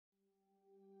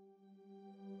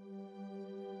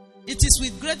It is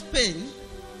with great pain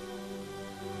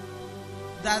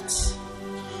that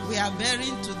we are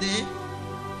burying today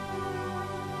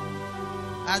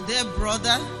our dear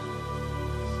brother.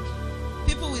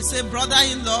 People will say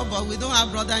brother-in-law, but we don't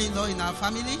have brother-in-law in our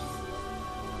family.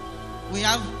 We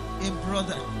have a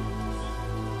brother,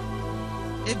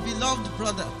 a beloved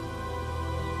brother,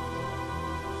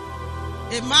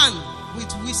 a man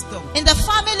with wisdom. In the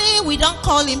family, we don't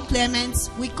call him Clement,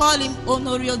 we call him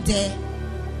Honorio Dare.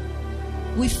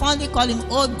 We fondly call him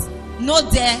no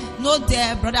dare,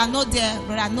 brother, no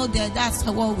dare. That's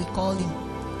what we call him,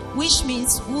 which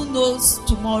means who knows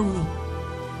tomorrow.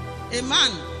 A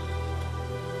man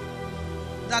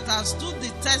that has stood the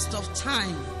test of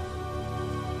time.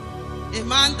 A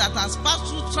man that has passed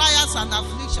through trials and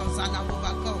afflictions and have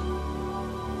overcome.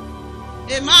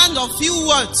 A man of few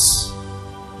words,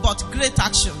 but great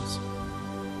actions.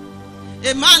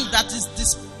 A man that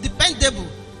is dependable.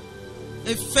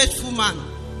 A faithful man.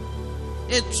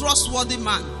 A trustworthy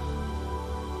man.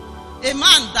 A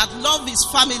man that loves his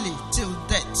family till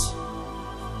death.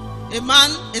 A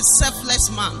man, a selfless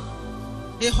man.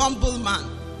 A humble man.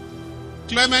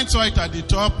 Clement saw it at the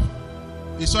top.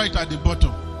 He saw it at the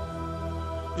bottom.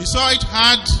 He saw it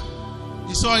hard.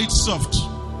 He saw it soft.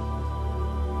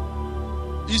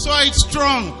 He saw it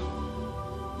strong.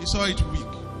 He saw it weak.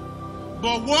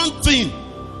 But one thing,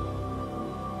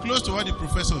 close to what the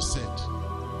professor said,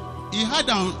 he had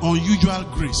an unusual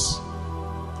grace.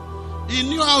 He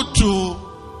knew how to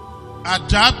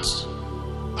adapt,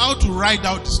 how to ride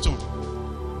out the storm.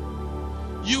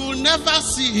 You will never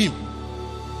see him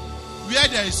where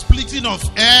there is splitting of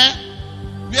air,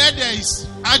 where there is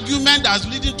argument that's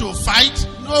leading to a fight.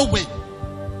 No way.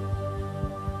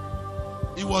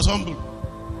 He was humble.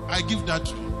 I give that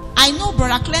to him. I know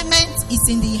Brother Clement is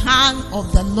in the hand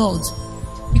of the Lord,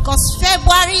 because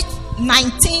February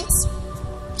 19th,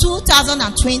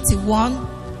 2021,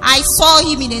 I saw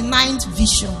him in a night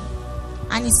vision,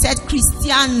 and he said,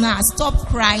 Christiana, stop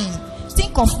crying.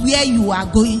 Think of where you are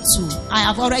going to. I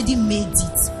have already made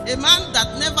it. A man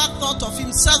that never thought of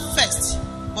himself first,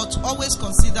 but always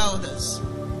consider others.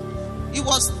 It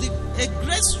was a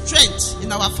great strength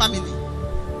in our family.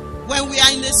 When we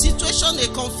are in a situation, a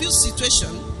confused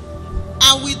situation,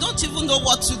 and we don't even know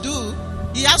what to do,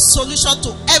 he has solution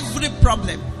to every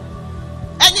problem.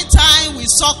 Anytime we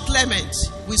saw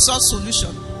Clement, we saw solution.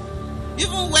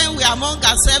 Even when we are among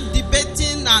ourselves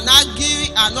debating and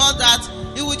arguing and all that,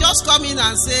 he will just come in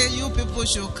and say, you people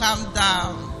should calm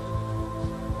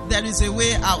down. There is a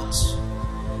way out.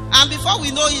 And before we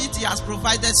know it, he has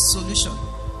provided solution.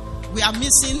 We are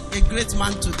missing a great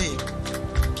man today.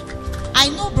 I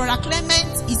know Brother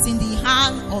Clement is in the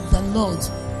hand of the Lord,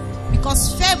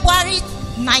 because February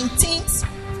 19th,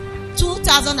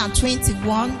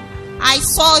 2021, I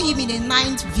saw him in a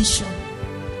night vision,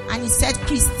 and he said,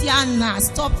 Christiana,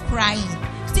 stop crying.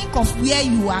 Think of where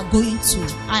you are going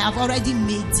to. I have already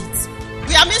made it.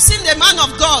 We are missing a man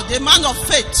of God, a man of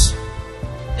faith,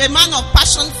 a man of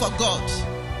passion for God.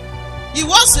 He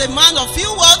was a man of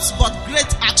few words but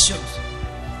great actions.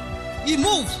 He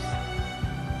moved,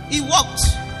 he walked,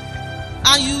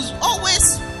 and you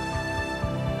always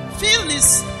feel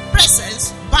his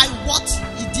presence by what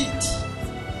he did.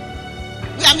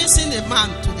 We are missing a man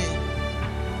today.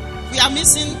 We are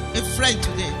missing a friend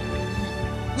today.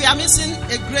 We are missing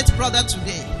a great brother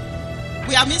today.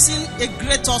 We are missing a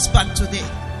great husband today.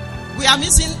 We are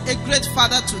missing a great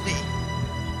father today.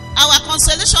 Our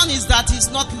consolation is that he's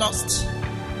not lost.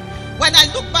 When I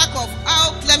look back of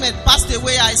how Clement passed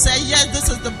away, I say, yes, this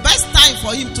is the best time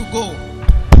for him to go.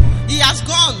 He has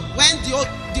gone when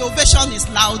the ovation is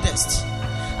loudest.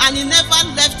 And he never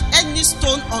left any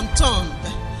stone unturned.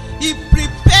 He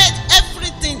prepared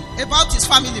everything about his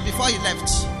family before he left.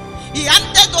 He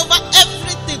handed over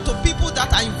everything to people that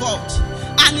are involved.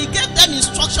 And he gave them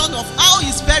instruction of how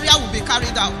his burial will be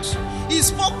carried out. He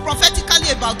spoke prophetically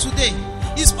about today.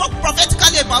 He spoke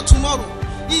prophetically about tomorrow.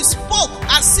 He spoke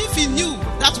as if he knew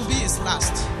that would be his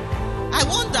last. I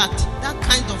wonder that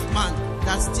kind of man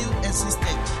that still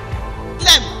existed.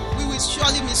 Clem, we will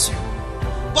surely miss you.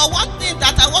 But one thing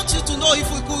that I want you to know, if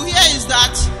we could hear, is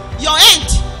that your end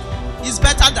is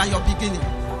better than your beginning.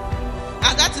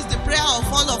 And that is the prayer of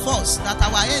all of us, that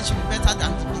our end should be better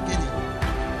than the beginning.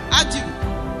 Adieu.